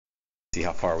See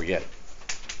how far we get.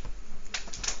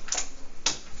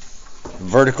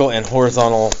 Vertical and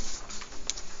horizontal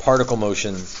particle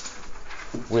motion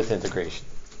with integration.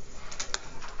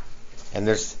 And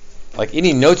there's, like,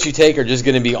 any notes you take are just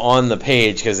going to be on the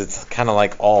page because it's kind of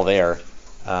like all there.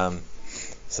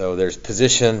 So there's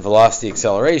position, velocity,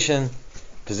 acceleration.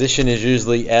 Position is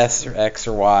usually S or X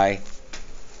or Y.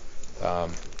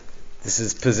 This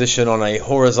is position on a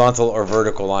horizontal or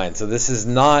vertical line. So this is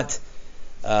not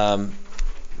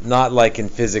like in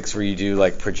physics where you do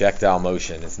like projectile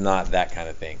motion. It's not that kind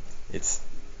of thing. It's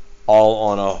all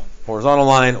on a horizontal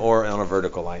line or on a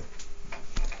vertical line.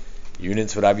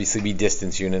 Units would obviously be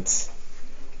distance units.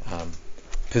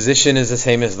 Position is the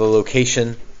same as the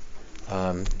location.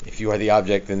 If you are the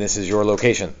object, then this is your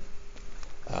location.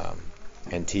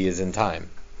 And T is in time.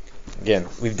 Again,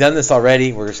 we've done this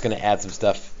already. We're just going to add some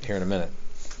stuff here in a minute.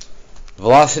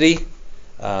 Velocity,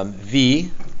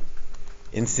 V,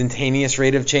 instantaneous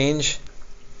rate of change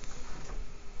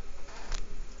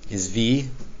is V.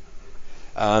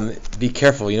 Be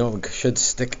careful, you know, it should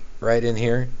stick right in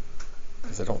here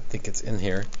because I don't think it's in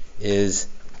here, is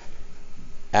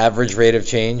average rate of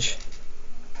change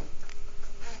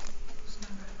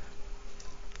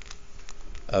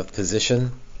of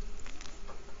position,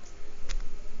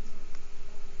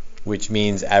 which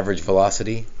means average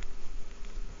velocity,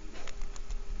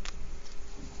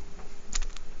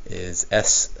 is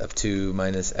S of 2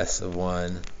 minus S of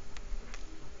 1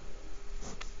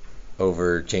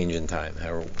 over change in time,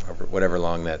 whatever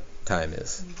long that time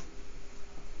is.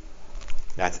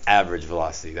 That's average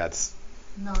velocity. That's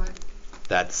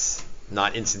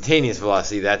not instantaneous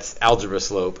velocity. That's algebra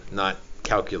slope, not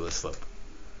calculus slope.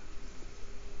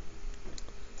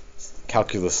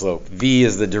 Calculus slope. V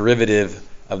is the derivative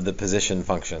of the position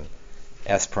function,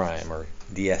 S prime or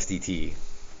ds dt.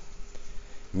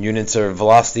 Units of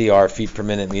velocity are feet per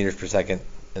minute, meters per second,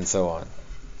 and so on.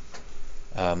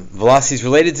 Velocity is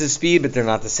related to speed, but they're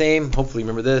not the same. Hopefully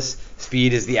remember this.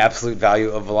 Speed is the absolute value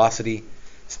of velocity.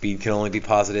 Speed can only be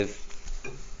positive.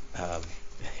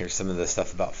 Here's some of the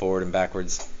stuff about forward and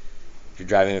backwards. If you're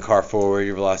driving a car forward,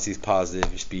 your velocity is positive,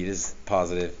 your speed is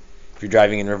positive. If you're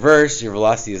driving in reverse, your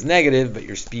velocity is negative, but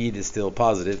your speed is still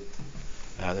positive.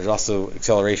 There's also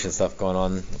acceleration stuff going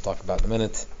on we'll talk about in a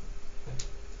minute.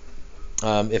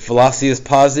 If velocity is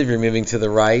positive, you're moving to the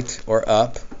right or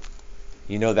up.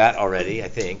 You know that already, I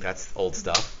think. That's old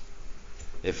stuff.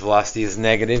 If velocity is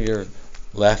negative, you're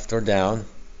left or down.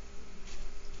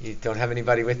 You don't have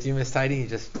anybody with you, Miss Tidy?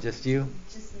 Just you?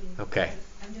 Just me. Okay.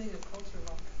 I'm doing a culture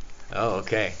walk. Oh,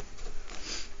 okay.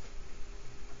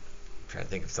 I'm trying to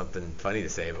think of something funny to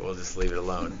say, but we'll just leave it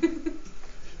alone.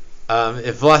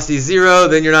 If velocity is 0,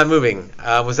 then you're not moving.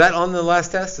 Was that on the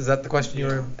last test? Is that the question you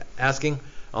were asking?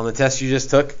 On the test you just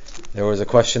took, there was a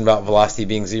question about velocity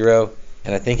being 0,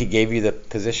 and I think it gave you the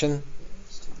position.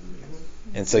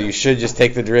 And so you should just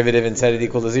take the derivative and set it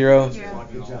equal to 0. Yeah.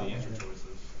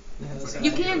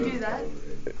 You can do that.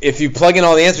 If you plug in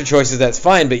all the answer choices, that's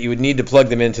fine, but you would need to plug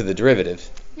them into the derivative.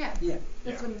 Yeah.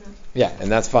 That's what he meant. Yeah,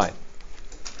 and that's fine.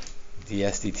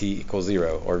 ds dt equals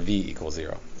 0, or v equals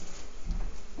 0.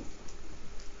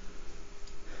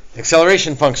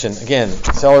 Acceleration function. Again,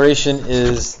 acceleration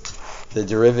is the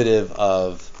derivative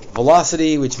of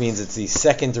velocity, which means it's the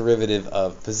second derivative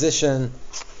of position.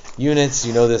 Units,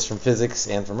 you know this from physics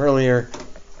and from earlier.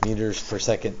 Meters per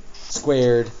second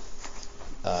squared.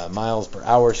 Miles per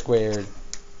hour squared.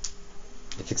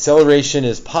 If acceleration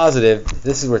is positive,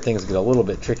 this is where things get a little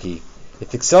bit tricky.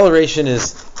 If acceleration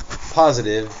is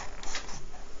positive,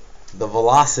 the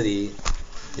velocity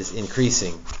is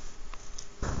increasing.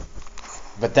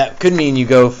 But that could mean you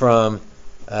go from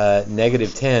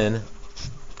negative 10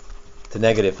 to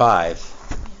negative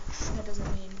 5. That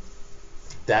doesn't mean.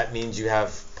 That means you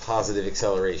have positive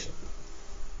acceleration.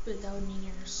 But that would mean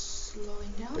you're slowing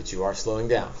down. But you are slowing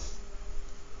down.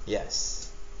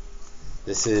 Yes.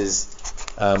 This is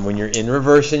when you're in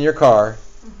reverse in your car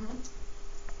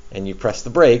and you press the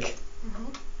brake.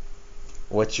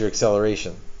 What's your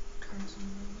acceleration?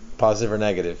 Positive or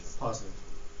negative? Positive.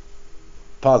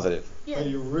 Positive. Yeah. But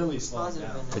you're really slowing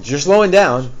down. But you're slowing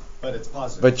down. But it's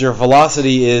positive. But your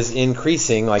velocity is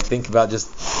increasing. Like, think about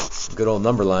just good old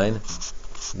number line.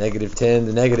 Negative 10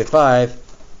 to negative 5.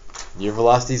 Your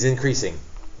velocity is increasing.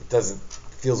 It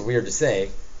feels weird to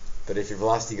say, but if your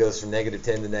velocity goes from negative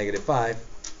 10 to negative 5,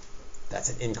 that's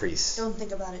an increase. Don't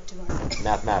think about it too hard.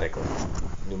 Mathematically,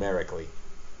 numerically,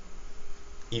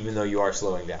 even though you are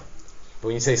slowing down. But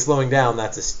when you say slowing down,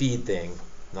 that's a speed thing,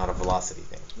 not a velocity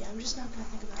thing. Yeah, I'm just not going to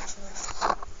think about it too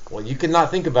hard. Well, you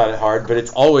cannot think about it hard, but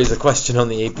it's always a question on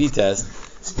the AP test.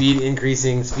 Speed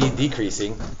increasing, speed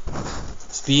decreasing.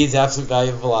 Speed's absolute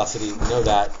value of velocity, you know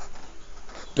that.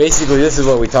 Basically, this is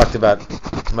what we talked about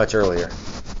much earlier.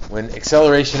 When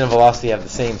acceleration and velocity have the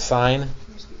same sign,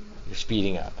 you're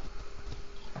speeding up.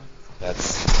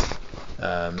 That's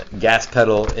gas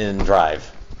pedal in drive,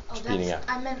 speeding up.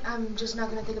 I'm just not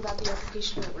going to think about the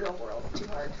application in the real world too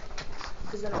hard,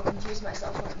 because then I'll confuse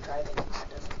myself when I'm driving. And that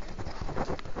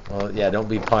doesn't. Well, yeah, don't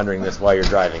be pondering this while you're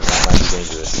driving. That might be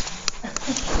dangerous.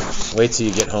 Wait till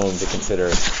you get home to consider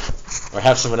it. Or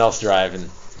have someone else drive and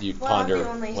you ponder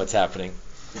what's happening.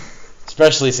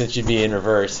 Especially since you'd be in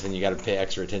reverse and you got to pay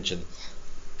extra attention.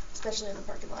 Especially in the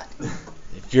parking lot.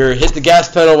 If you're hit the gas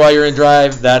pedal while you're in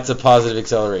drive, that's a positive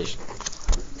acceleration.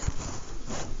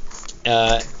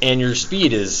 And your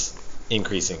speed is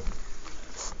increasing.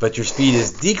 But your speed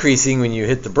is decreasing when you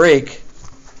hit the brake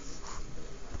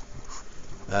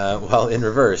while in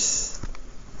reverse.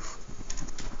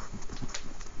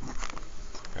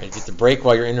 Right, if you hit the brake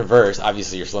while you're in reverse,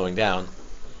 obviously you're slowing down.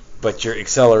 But your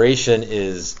acceleration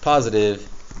is positive,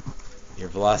 your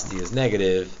velocity is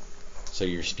negative, so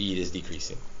your speed is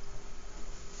decreasing.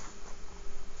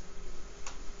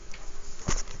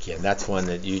 Again, that's one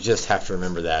that you just have to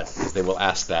remember that, because they will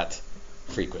ask that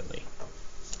frequently.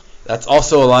 That's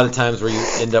also a lot of times where you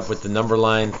end up with the number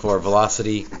line for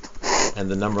velocity and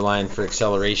the number line for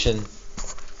acceleration,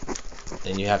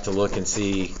 and you have to look and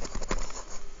see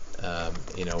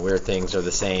where things are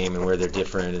the same and where they're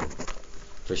different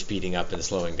for speeding up and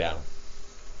slowing down.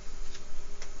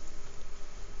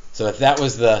 So if that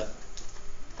was the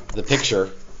picture,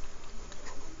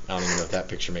 I don't even know if that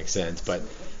picture makes sense, but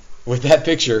with that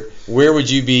picture, where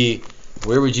would you be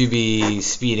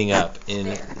speeding up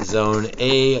in zone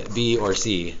A, B, or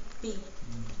C? B.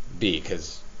 B,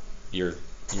 because your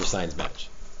signs match.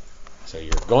 So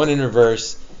you're going in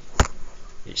reverse.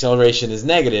 Your acceleration is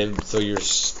negative, so you're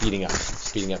speeding up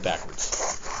backwards.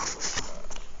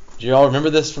 Do you all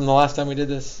remember this from the last time we did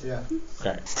this? Yeah.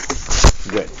 Okay.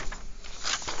 Good.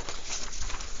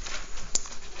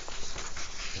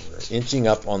 We're inching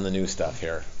up on the new stuff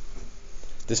here.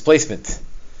 Displacement.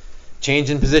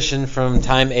 Change in position from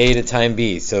time A to time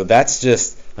B. So that's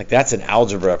just, that's an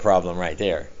algebra problem right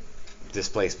there.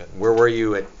 Displacement. Where were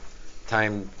you at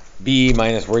time B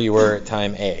minus where you were at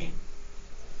time A?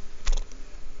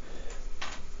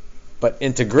 But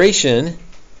integration,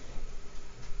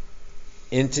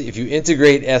 if you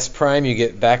integrate S prime, you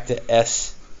get back to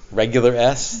S, regular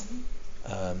S,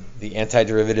 the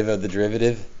antiderivative of the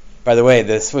derivative. By the way,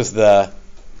 this was the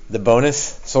bonus,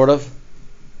 sort of.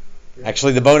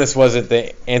 Actually, the bonus wasn't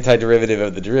the antiderivative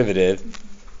of the derivative.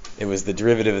 It was the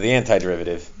derivative of the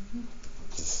antiderivative,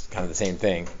 which is kind of the same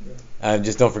thing.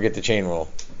 Just don't forget the chain rule.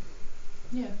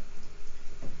 Yeah.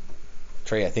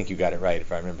 Trey, I think you got it right,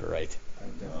 if I remember right.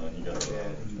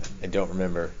 I don't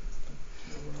remember.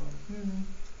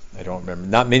 I don't remember.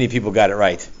 Not many people got it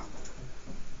right.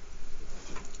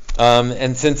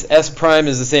 And since S prime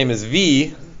is the same as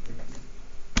V,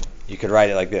 you could write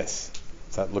it like this.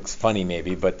 So that looks funny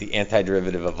maybe, but the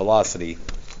antiderivative of velocity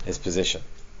is position.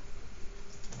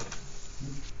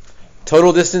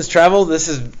 Total distance traveled. Do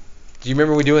you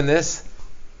remember we doing this?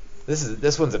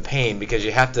 This one's a pain because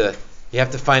you have to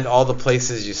find all the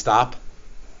places you stop.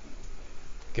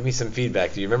 Give me some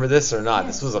feedback. Do you remember this or not? Yeah.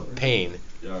 This was a pain.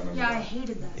 Yeah, I remember. Yeah, I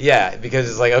hated that. Yeah, because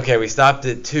it's like, okay, we stopped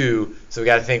at 2, so we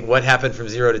got to think what happened from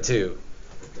 0 to 2.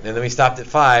 And then we stopped at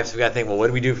 5, so we got to think, well, what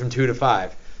do we do from 2 to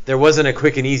 5? There wasn't a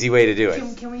quick and easy way to do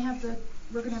it. Can we have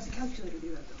we're gonna have the calculator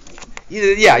do that though,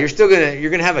 Yeah, right?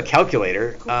 you're gonna have a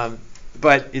calculator, cool.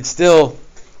 But it's still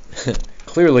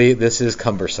clearly this is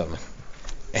cumbersome,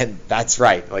 and that's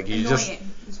right.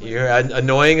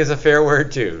 Annoying is a fair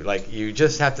word too. You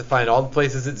just have to find all the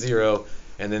places at 0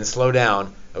 and then slow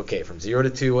down. Okay, from 0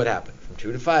 to 2, what happened? From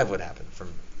 2 to 5, what happened?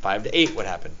 From 5 to 8, what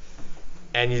happened?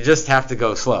 And you just have to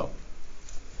go slow.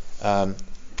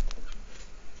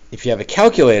 If you have a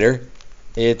calculator,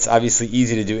 it's obviously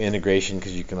easy to do integration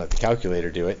because you can let the calculator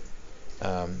do it.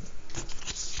 And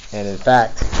in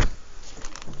fact,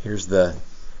 here's the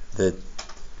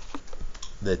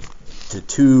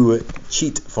 2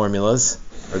 cheat formulas,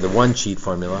 or the 1 cheat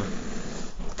formula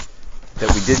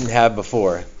that we didn't have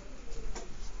before.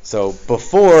 So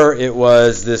before it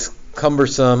was this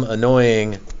cumbersome,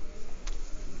 annoying.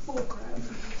 Oh crap.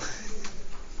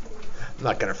 I'm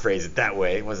not going to phrase it that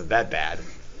way. It wasn't that bad.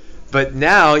 But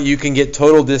now you can get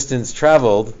total distance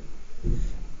traveled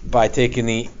by taking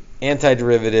the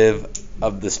antiderivative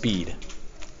of the speed,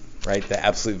 right? The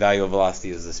absolute value of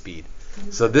velocity is the speed.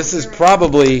 So this is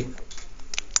probably,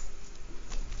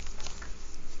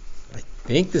 I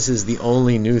think this is the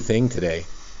only new thing today.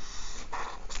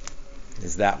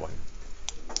 is that one.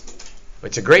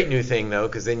 It's a great new thing, though,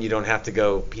 because then you don't have to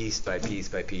go piece by piece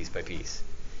by piece by piece.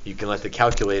 You can let the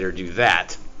calculator do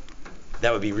that.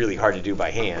 That would be really hard to do by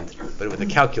hand, but with a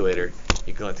calculator,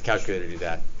 you can let the calculator do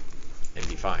that and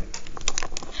be fine.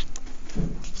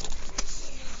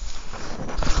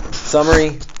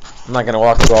 Summary, I'm not going to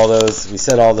walk through all those. We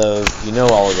said all those. You know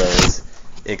all of those,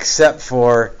 except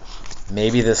for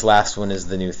maybe this last one is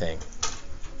the new thing.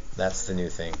 That's the new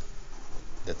thing.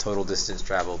 The total distance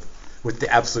traveled with the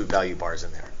absolute value bars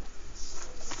in there.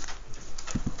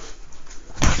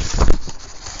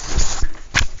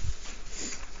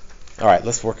 All right,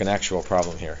 let's work an actual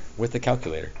problem here with the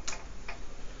calculator.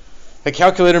 The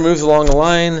calculator moves along a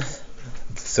line,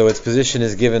 so its position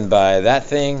is given by that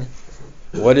thing.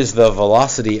 What is the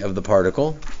velocity of the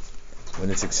particle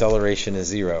when its acceleration is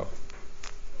 0?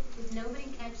 Did nobody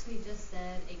catch we just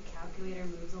said a calculator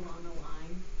moves along a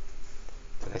line?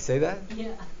 Did I say that?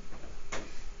 Yeah.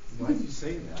 Why did you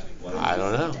say that? I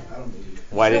don't know. I don't believe it.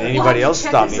 Why did anybody else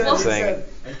stop me from saying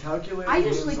it? A calculator I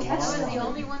usually moves catch I was along. the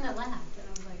only one that laughed, and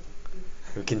I was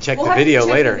like, We can check We'll the have to video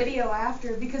check later. the video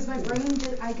after because my brain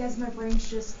I guess my brain's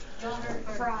just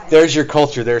fried. There's your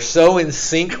culture. They're so in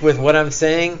sync with what I'm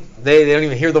saying. They don't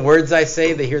even hear the words I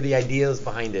say. They hear the ideas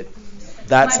behind it.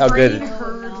 That's my how brain good.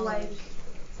 heard like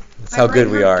That's my how brain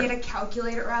good we heard are. Get a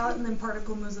calculator out and then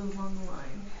particle moves along the line.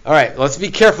 All right, let's be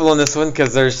careful on this one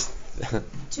because there's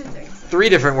 2 things. 3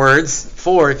 different words.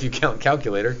 4 if you count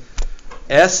calculator.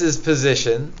 S is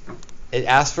position. It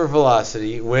asks for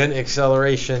velocity when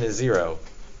acceleration is 0.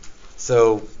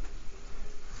 So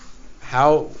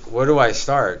where do I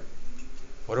start?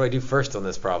 What do I do first on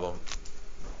this problem?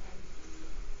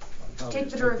 Take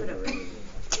the derivative.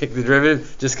 Take the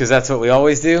derivative just because that's what we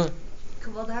always do?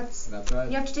 Well, that's right.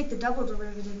 you have to take the double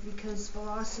derivative because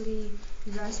velocity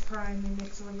is s prime and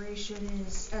acceleration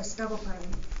is s double prime.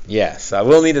 Yes, I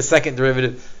will need a second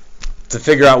derivative to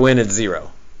figure out when it's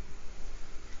 0.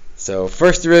 So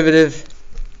first derivative,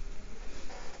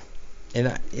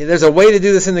 and there's a way to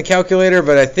do this in the calculator,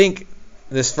 but I think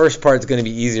this first part is going to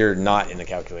be easier not in the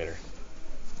calculator.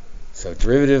 So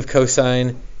derivative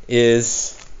cosine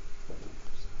is,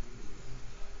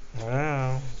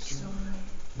 wow,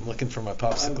 I'm looking for my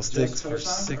popsicle sticks for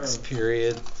cosine 6th or-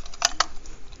 period.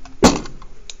 period.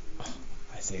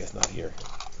 I see it's not here.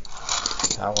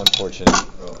 How unfortunate.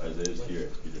 Oh, as it is here,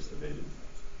 you just evaded.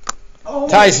 Oh.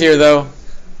 Ty's here though.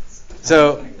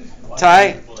 So,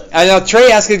 Ty, I know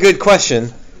Trey asked a good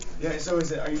question. Yeah. So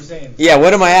are you saying? Yeah,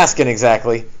 what am I asking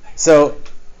exactly? So,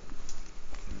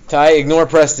 Ty, ignore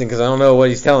Preston because I don't know what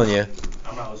he's telling you.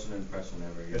 I'm not listening to Preston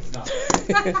ever again. It's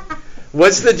not.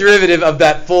 What's the derivative of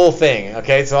that full thing?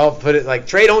 Okay, so I'll put it like,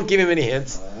 Trey, don't give him any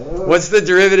hints. What's the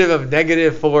derivative of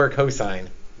 -4 cosine?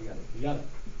 You got it. You got it.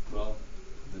 Well,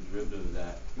 the derivative of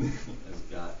that has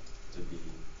got to be.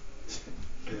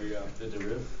 Here we go. The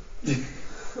derivative.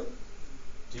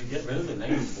 Do you get rid of the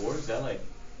 -4? Is that like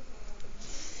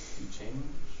you change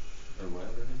or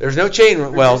whatever? It is? There's no chain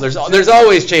rule. Well, there's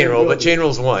always chain rule, but chain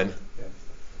rule's 1.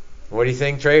 What do you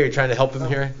think, Trey? Are you trying to help him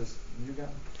here? You got it.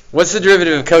 What's the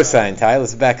derivative of cosine, Ty?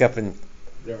 Let's back up and.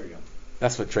 There we go.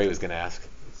 That's what Trey was going to ask.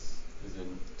 Is it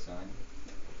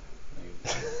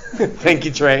sine? Thank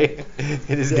you, Trey.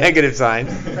 It is negative sign.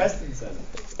 Preston said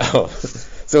it. Oh,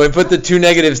 so we put the 2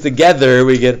 negatives together,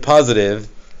 we get positive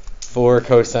 4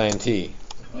 cosine t.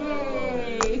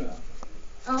 Yay!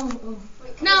 Oh,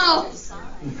 wait, no! it's a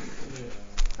sign.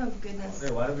 Oh goodness.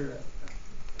 Wait, why did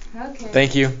we? Okay.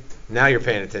 Thank you. Now you're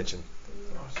paying attention.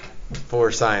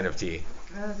 4 sine of t.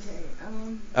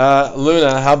 Okay.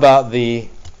 Luna, how about the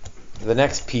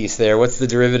next piece there? What's the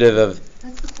derivative of?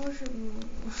 That's the quotient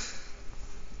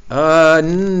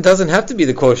rule. Doesn't have to be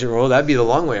the quotient rule. That'd be the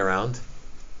long way around.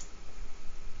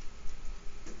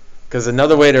 Because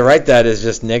another way to write that is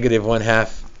just -1/2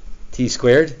 t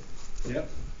squared. Yep.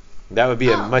 That would be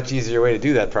a Oh. much easier way to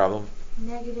do that problem.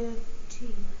 Negative t.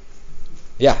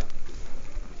 Yeah.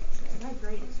 My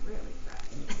brain is really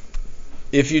fried.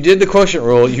 If you did the quotient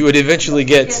rule, you would eventually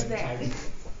get Get there.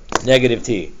 negative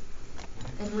t.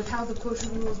 And with how the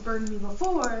quotient rules burned me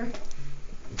before,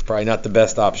 It's probably not the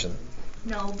best option.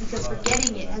 no, because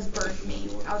forgetting it has burned me.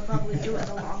 I would probably do it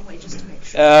the long way just to make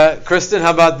sure. Kristen,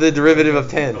 how about the derivative of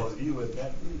 10? You with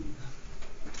that.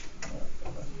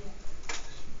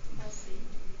 Let's see.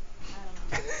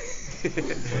 I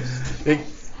don't know.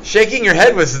 Shaking your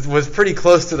head was pretty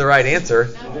close to the right answer.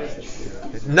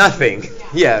 Nothing.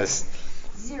 Yes.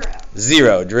 0.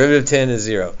 0. Derivative of 10 is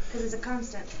 0. Because it's a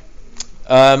constant.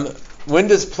 When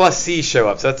does plus c show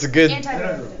up? So that's a good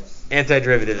Antiderivatives.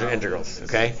 antiderivative of integrals.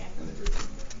 Okay.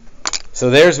 So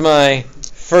there's my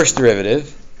first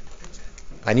derivative.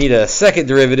 I need a second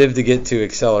derivative to get to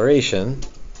acceleration.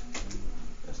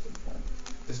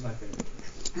 This is my favorite.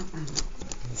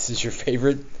 This is your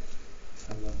favorite?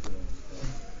 I love the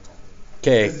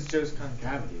Okay, because it shows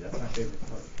concavity. That's my favorite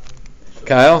part.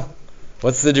 Kyle,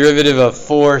 what's the derivative of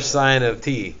 4 sine of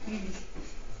t?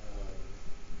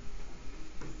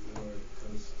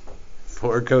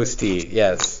 4 cos t,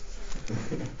 yes.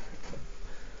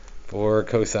 4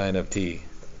 cosine of t.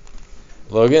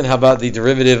 Logan, how about the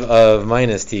derivative of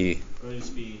minus t? Would it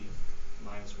just be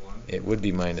 -1? It would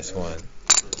be minus 1.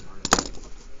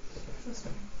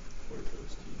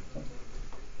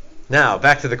 Now,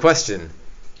 back to the question.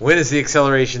 When is the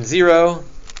acceleration 0?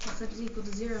 Set it equal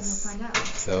to 0 and we'll find out.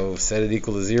 So set it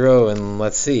equal to 0 and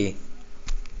let's see.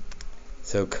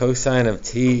 So cosine of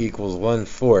t equals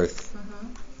 1/4.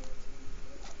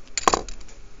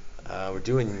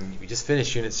 We just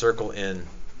finished unit circle in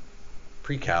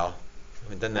pre-cal.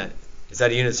 We've done that. Is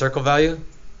that a unit circle value?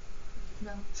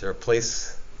 No. Is there a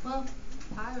place? Well,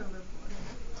 pi over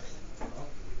 4.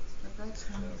 But that's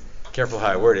kind of... Careful how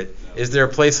I word it. Is there a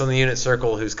place on the unit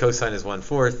circle whose cosine is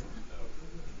 1/4?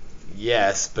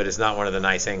 Yes, but it's not one of the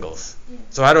nice angles. Yeah.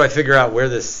 So how do I figure out where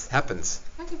this happens?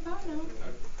 I can find out.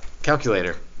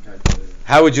 Calculator.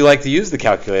 How would you like to use the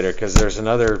calculator? Because there's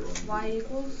another... Y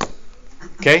equals...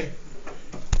 Okay.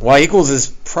 Y equals is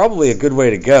probably a good way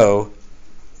to go.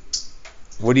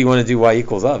 What do you want to do y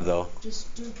equals of, though?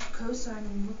 Just do cosine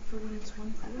and look for when it's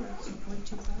 1/4. So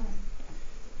 0.25.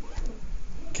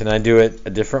 Can I do it a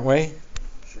different way?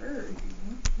 Sure.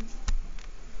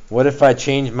 What if I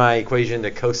change my equation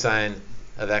to cosine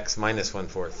of x minus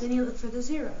 1/4? Then you look for the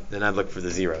 0. Then I'd look for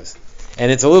the zeros.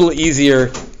 And it's a little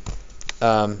easier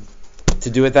to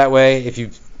do it that way.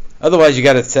 Otherwise, you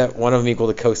got to set one of them equal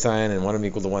to cosine and one of them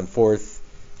equal to 1/4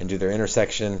 and do their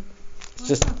intersection. It's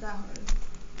just not that hard.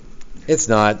 It's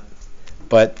not,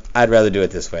 but I'd rather do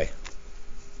it this way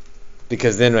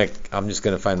because then I'm just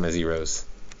going to find my zeros.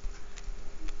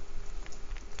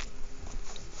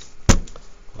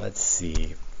 Let's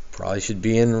see. Probably should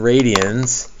be in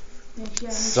radians.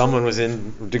 Yeah, Someone was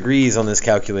in degrees on this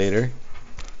calculator.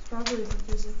 Probably for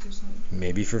physics or something.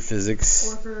 Maybe for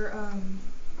physics. Or for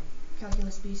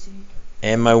calculus BC.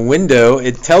 And my window,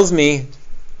 it tells me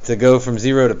to go from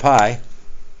 0 to pi.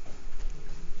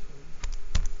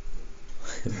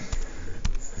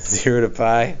 0 to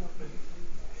pi.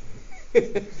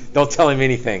 Don't tell him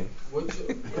anything.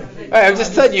 I'm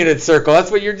just telling unit circle.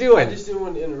 That's what you're I doing. just didn't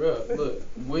want to interrupt. Look,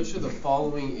 which of the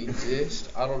following exist?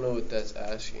 I don't know what that's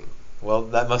asking. Well,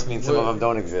 that must mean some of them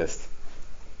don't exist.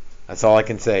 That's all I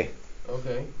can say.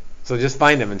 Okay. So just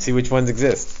find them and see which ones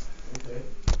exist. Okay.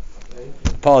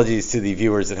 Apologies to the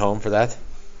viewers at home for that.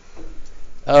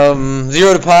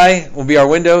 0 to pi will be our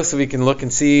window, so we can look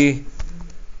and see.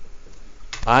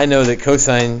 I know that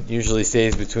cosine usually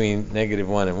stays between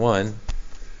 -1 and 1.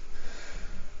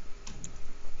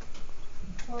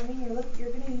 Well, I mean, you're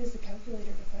going to use the calculator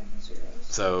to find the zeros.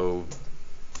 So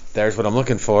there's what I'm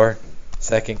looking for.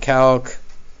 Second calc,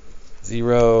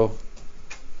 0.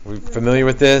 We're familiar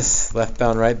with this, left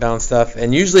bound, right bound stuff.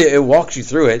 And usually it walks you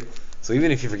through it. So even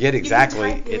if you forget exactly,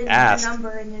 you can type it in asks. a number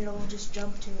and it'll just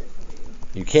jump to it for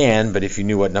you. You can, but if you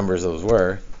knew what numbers those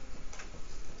were.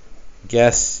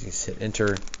 Guess, you hit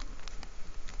enter.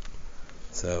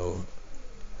 So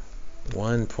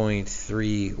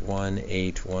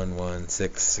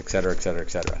 1.318116, etc., etc.,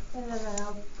 etc.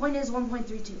 Point is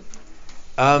 1.32.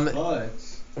 But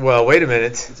Well, wait a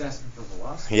minute. it's asking for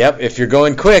velocity. Yep, if you're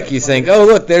going quick, you think, oh,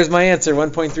 look, there's my answer,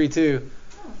 1.32.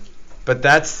 But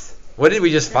that's, what did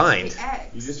we just find?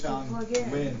 You just found Plug in.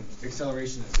 when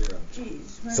acceleration is 0.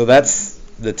 Jeez. So that's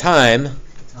the time The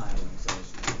time when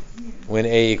acceleration. when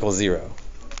a equals 0.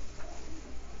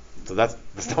 So that's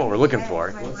not what we're looking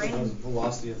for. My What's the brain.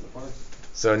 velocity of the particle?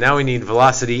 So now we need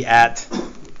velocity at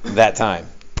that time.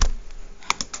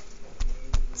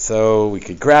 So we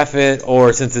could graph it,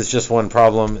 or since it's just one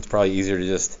problem, it's probably easier to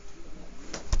just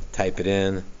type it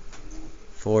in.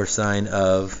 4 sine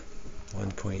of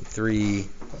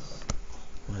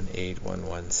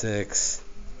 1.318116.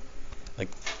 Like,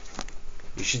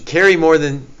 you should carry more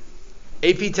than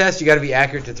AP test. You got to be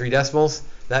accurate to 3 decimals.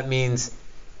 That means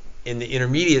in the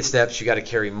intermediate steps, you got to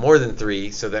carry more than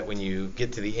 3, so that when you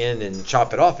get to the end and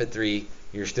chop it off at 3,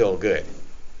 you're still good,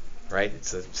 right?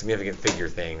 It's a significant figure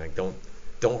thing. Like, don't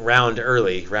round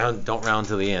early. Don't round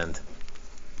to the end.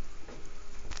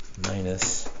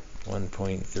 Minus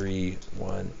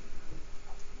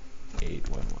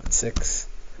 1.318116.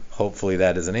 Hopefully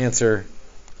that is an answer.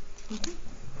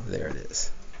 There it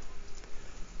is.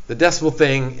 The decimal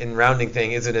thing and rounding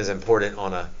thing isn't as important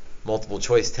on a multiple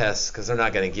choice test because they're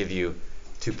not going to give you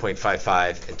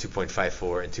 2.55 and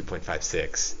 2.54 and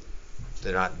 2.56.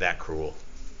 They're not that cruel.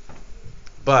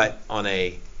 But on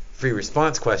a free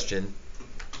response question,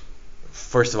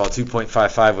 first of all,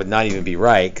 2.55 would not even be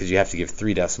right because you have to give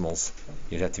 3 decimals.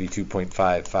 You'd have to be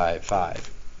 2.555.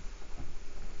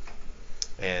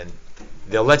 And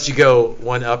they'll let you go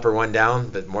one up or one down,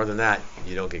 but more than that,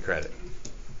 you don't get credit.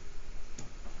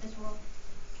 This roll.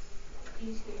 Can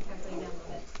you scoot your calculator down a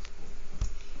little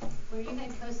bit? Where you had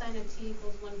cosine of t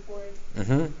equals 1/4,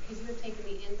 Mm-hmm. because you have taken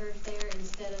the inverse there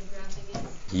instead of graphing it.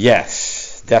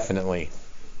 Yes, definitely.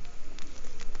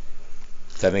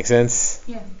 Does that make sense?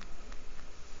 Yeah.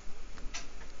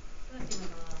 That seemed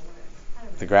like a lot of work. I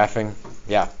don't The know. graphing?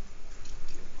 Yeah.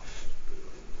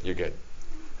 You're good.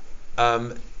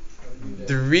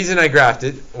 The reason I graphed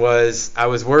it was I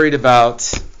was worried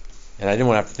about, and I didn't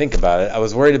want to have to think about it, I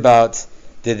was worried about,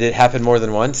 did it happen more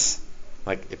than once?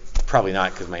 Like, probably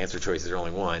not because my answer choices are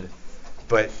only one.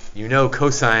 But you know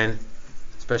cosine,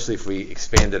 especially if we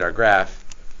expanded our graph,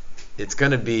 it's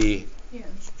going to be, Yeah.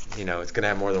 it's going to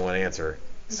have more than one answer.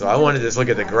 So I wanted to just look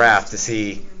at the graph to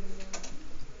see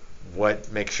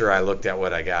make sure I looked at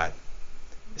what I got.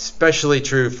 Especially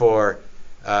true for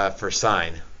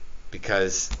sine,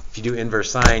 because if you do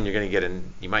inverse sine, you're going to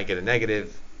you might get a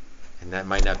negative, and that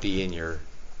might not be in your.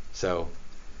 So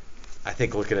I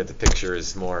think looking at the picture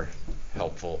is more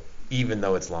helpful, even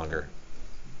though it's longer.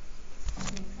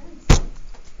 Makes sense.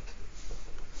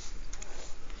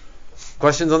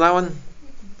 Questions on that one?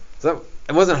 So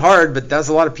it wasn't hard, but that's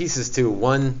a lot of pieces to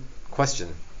one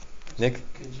question. Nick?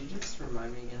 Could you just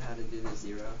remind me again how to do the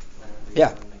zero? Yeah.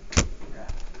 On the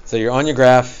graph? So you're on your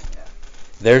graph. Yeah.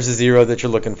 There's the zero that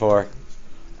you're looking for.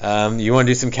 You want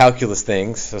to do some calculus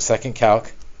things. So second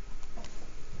calc.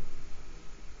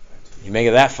 You make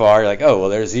it that far, you're like, oh, well,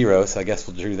 there's zero, so I guess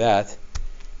we'll do that.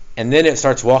 And then it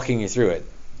starts walking you through it.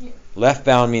 Yeah. Left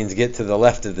bound means get to the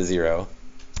left of the zero.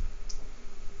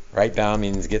 Right bound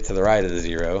means get to the right of the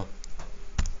zero.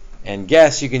 And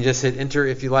guess you can just hit enter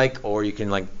if you like, or you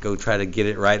can go try to get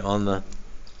it right on the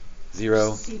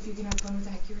zero. See if you can have fun with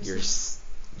accuracy.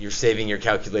 You're saving your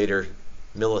calculator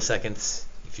milliseconds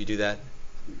if you do that,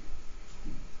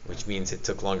 which means it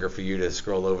took longer for you to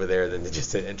scroll over there than to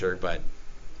just hit enter, but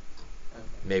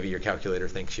maybe your calculator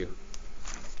thanks you.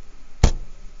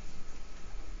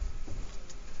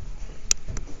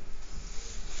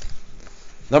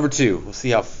 Number 2. We'll see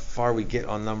how far we get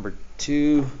on number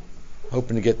 2.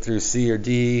 Hoping to get through C or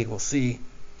D. We'll see.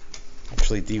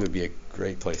 Actually, D would be a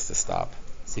great place to stop.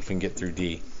 See if we can get through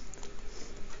D.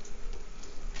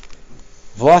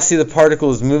 Velocity of the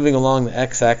particle is moving along the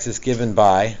x-axis given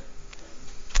by.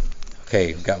 Okay,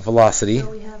 we've got velocity.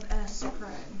 So we have S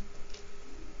prime.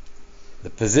 The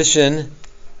position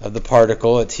of the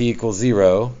particle at t equals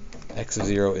 0. X of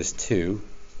 0 is 2.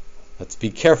 Let's be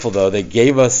careful though. They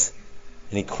gave us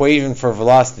an equation for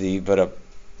velocity, but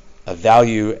a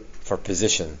value for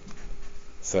position.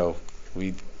 So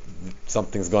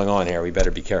something's going on here. We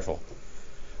better be careful.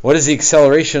 What is the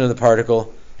acceleration of the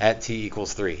particle at t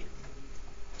equals 3?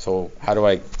 So what do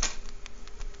I do?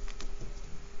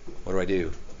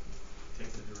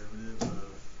 Take the derivative of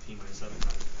t minus 7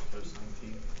 times cosine t.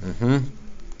 Mm-hmm.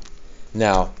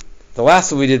 Now, the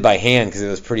last one we did by hand because it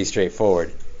was pretty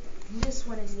straightforward. This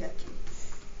one is yucky.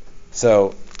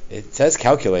 So it says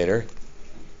calculator.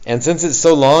 And since it's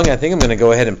so long, I think I'm going to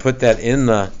go ahead and put that in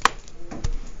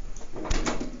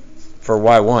for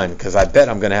y1, because I bet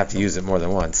I'm going to have to use it more than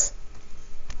once.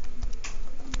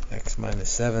 X minus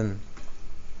 7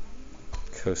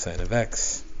 cosine of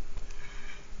x.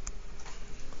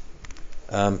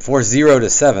 For 0 to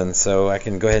 7, so I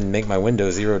can go ahead and make my window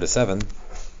 0 to 7.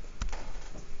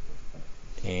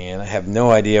 And I have no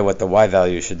idea what the y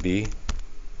value should be.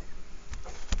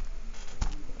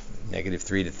 Negative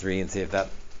 3 to 3, and see if that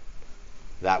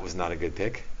was not a good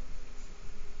pick.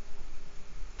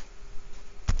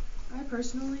 I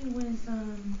personally went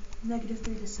negative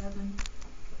 3 to 7.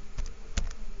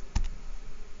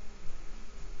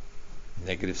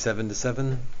 Negative 7 to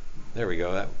 7. There we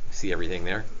go. See everything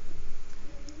there.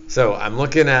 So I'm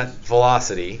looking at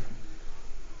velocity.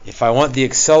 If I want the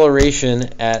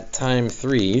acceleration at time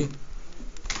 3,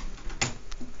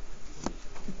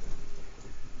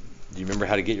 do you remember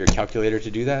how to get your calculator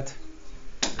to do that?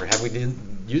 Or have we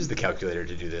used the calculator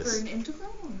to do For this? an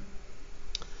integral? Or?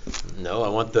 No, I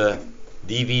want the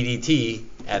dv dt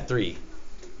at 3.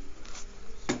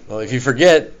 Well, if you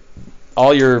forget,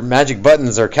 all your magic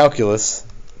buttons are calculus,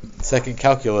 second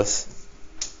calculus,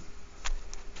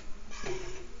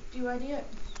 Do idx.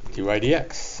 do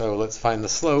idx. So let's find the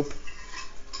slope.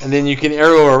 And then you can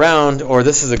arrow around, or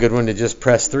this is a good one to just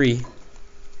press 3.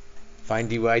 find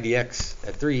dy dx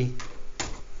at 3.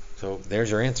 So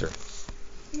there's your answer.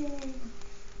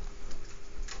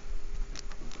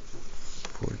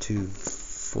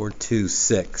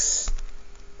 426.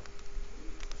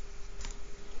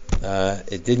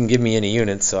 It didn't give me any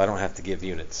units, so I don't have to give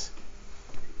units.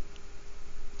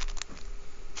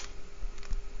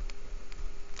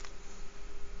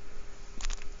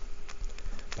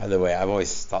 By the way, I've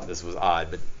always thought this was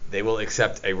odd, but they will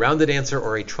accept a rounded answer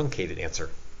or a truncated answer.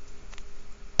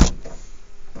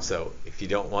 So if you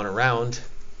don't want to round,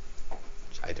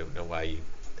 which I don't know why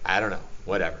I don't know,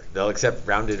 whatever. They'll accept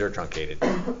rounded or truncated.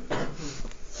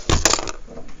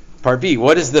 Part B,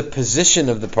 what is the position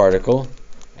of the particle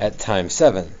at time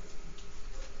 7?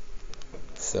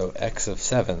 So x of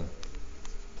 7.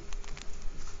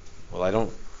 Well, I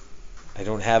don't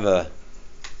have a...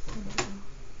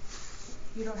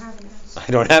 You don't have an S. I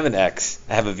don't have an x.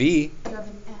 I have a v. You have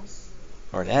an S.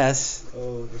 Or an s.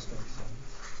 Oh, this makes sense.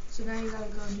 So now you gotta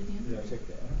go and do the Yeah, integral. take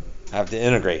the integral. I have to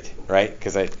integrate, right?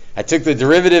 Because I took the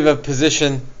derivative of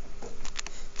position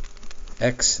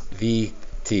x, v,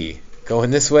 t.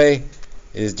 Going this way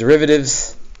is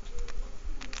derivatives.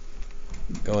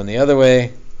 Going the other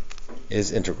way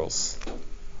is integrals.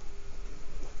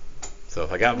 So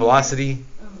if I got velocity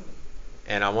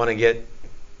and I want to get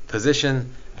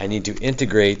position, I need to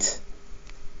integrate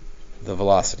the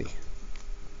velocity.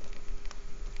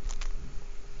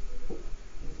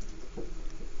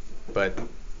 But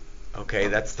okay,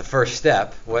 that's the first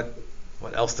step. What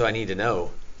else do I need to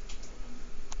know?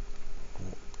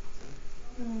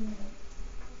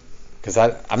 Because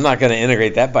I'm not going to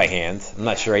integrate that by hand. I'm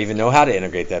not sure I even know how to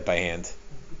integrate that by hand.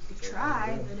 You could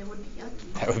try, but it would be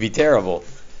yucky. That would be terrible.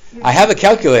 I have a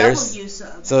calculator,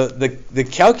 so the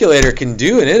calculator can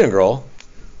do an integral,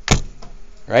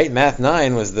 right? Math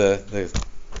 9 was the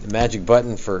magic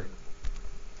button for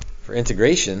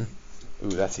integration. Ooh,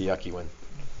 that's a yucky one,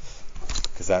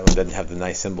 because that one doesn't have the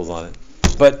nice symbols on it.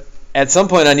 But at some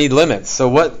point I need limits, so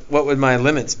what would my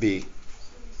limits be?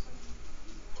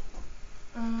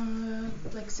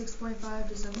 Like 6.5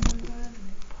 to 7.5.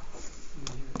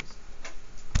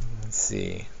 Let's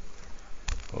see.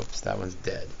 Oops, that one's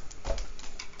dead.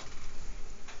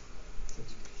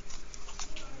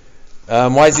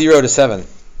 Y0 to 7.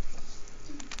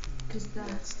 Because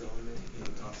that's Still in it.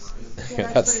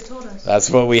 yeah, that's what it told us. That's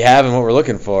what we have and what we're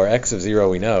looking for. X of 0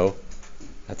 we know.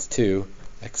 That's 2.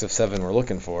 X of 7 we're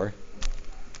looking for. In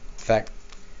fact,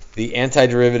 the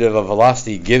antiderivative of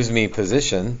velocity gives me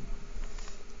position.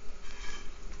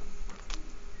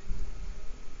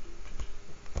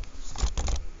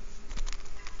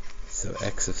 So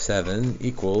x of 7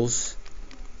 equals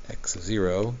x of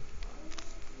 0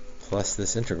 plus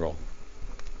this integral.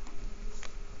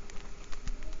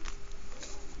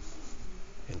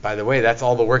 And by the way, that's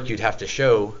all the work you'd have to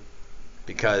show,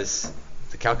 because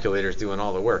the calculator is doing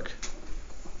all the work.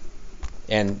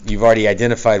 And you've already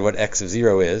identified what x of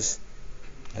 0 is.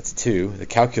 That's 2. The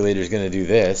calculator is going to do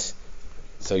this,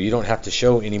 so you don't have to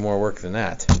show any more work than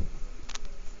that.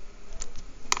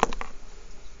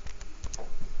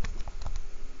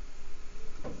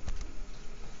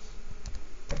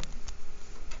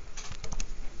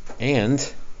 And,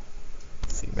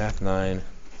 let's see, Math 9,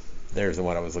 there's the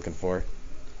one I was looking for.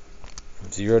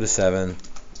 From 0 to 7.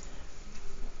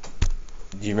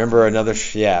 Do you remember another?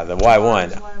 Yeah, the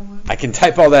Y1. I can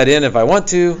type all that in if I want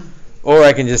to, or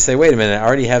I can just say, wait a minute, I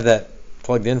already have that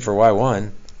plugged in for Y1.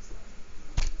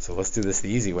 So let's do this the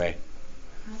easy way.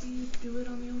 How do you do it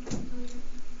on the old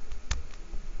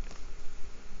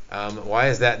calculator? Why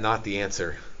is that not the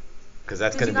answer? Because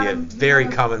that's going to be a you very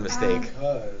gotta common mistake.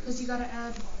 Because you gotta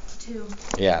add 2.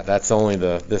 Yeah, that's only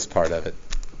this part of it.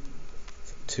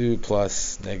 2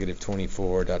 plus negative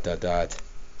 24 dot dot dot.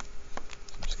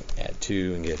 I'm just going to add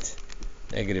 2 and get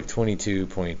negative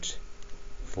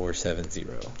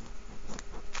 22.470.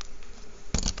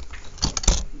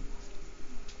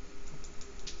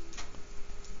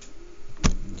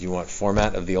 Do you want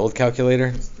format of the old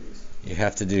calculator? Yes, please. You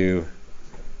have to do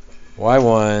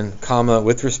y1, comma,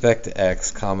 with respect to x,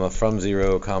 comma, from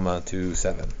 0, comma, to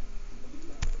 7.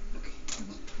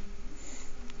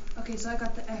 Okay, so I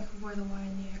got the X before the Y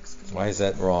and the X. Why is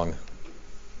that wrong?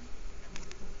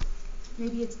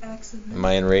 Maybe it's X and then... Am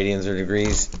I in radians or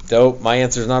degrees? Dope, my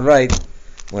answer's not right.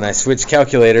 When I switched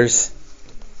calculators,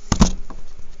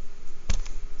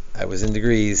 I was in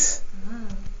degrees. Ah.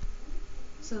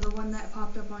 So the one that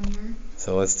popped up on here?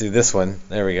 So let's do this one.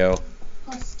 There we go.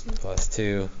 Plus 2. Plus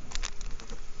 2.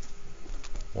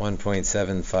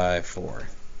 1.754.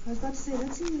 I was about to say,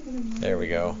 that seems like an There we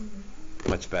go.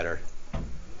 Much better.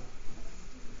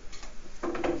 So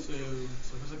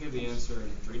suppose I give the answer in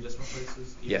 3 decimal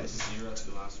places? Even Yes. if it's 0 to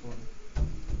the last one?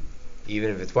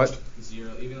 Even if it's what?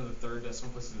 0, even if the third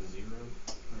decimal place is a 0?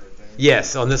 Right there?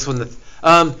 Yes, on this one.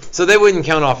 So they wouldn't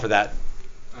count off for that.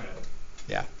 Alright.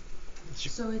 Yeah.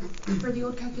 So for the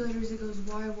old calculators, it goes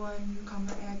y1,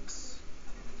 comma x.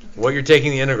 Okay. What you're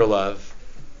taking the integral of,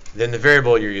 then the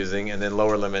variable you're using, and then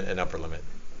lower limit and upper limit.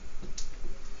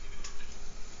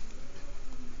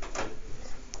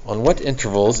 On what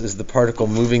intervals is the particle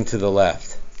moving to the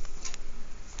left?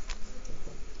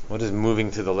 What does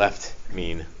moving to the left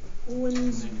mean?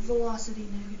 When's velocity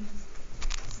negative?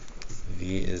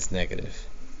 V is negative.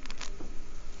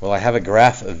 Well, I have a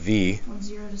graph of V. On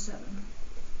 0 to 7.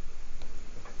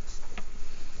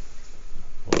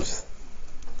 Whoops.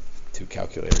 2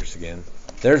 calculators again.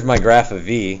 There's my graph of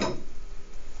V.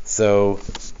 So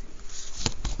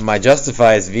my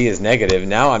justifies V is negative.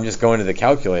 Now I'm just going to the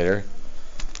calculator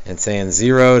and saying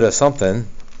 0 to something,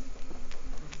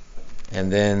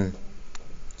 and then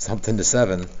something to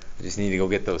 7. I just need to go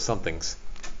get those somethings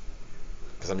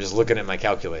because I'm just looking at my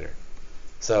calculator.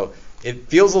 So it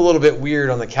feels a little bit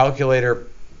weird on the calculator,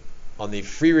 on the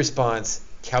free response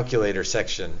calculator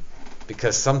section,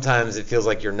 because sometimes it feels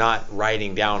like you're not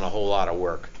writing down a whole lot of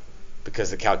work because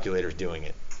the calculator's doing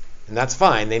it. And that's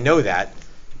fine. They know that.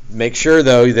 Make sure,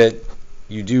 though, that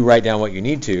you do write down what you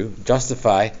need to.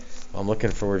 Justify. I'm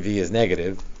looking for where V is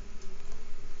negative.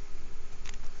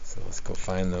 So let's go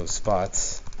find those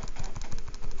spots.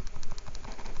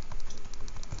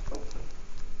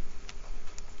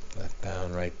 Left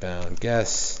bound, right bound,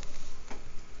 guess.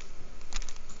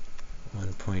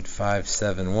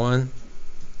 1.571.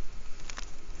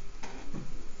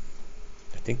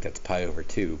 I think that's pi over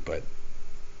 2, but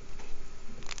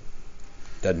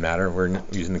doesn't matter. We're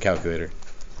using the calculator.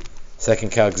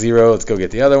 Second calc 0. Let's go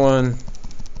get the other one.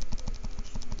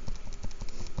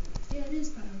 Yeah, it is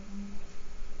pi over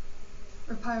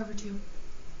 1. Or pi over 2.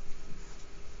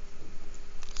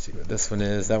 Let's see what this one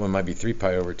is. That one might be 3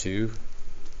 pi over 2.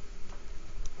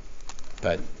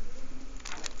 But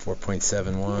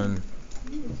 4.71.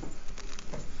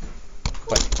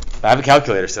 But I have a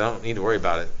calculator, so I don't need to worry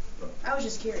about it. I was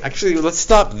just curious. Actually, let's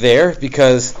stop there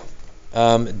because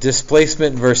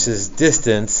displacement versus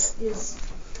distance,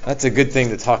 that's a good thing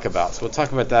to talk about. So we'll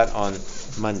talk about that on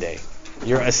Monday.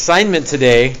 Your assignment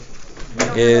today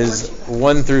is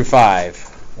 1 through 5.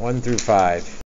 1 through 5.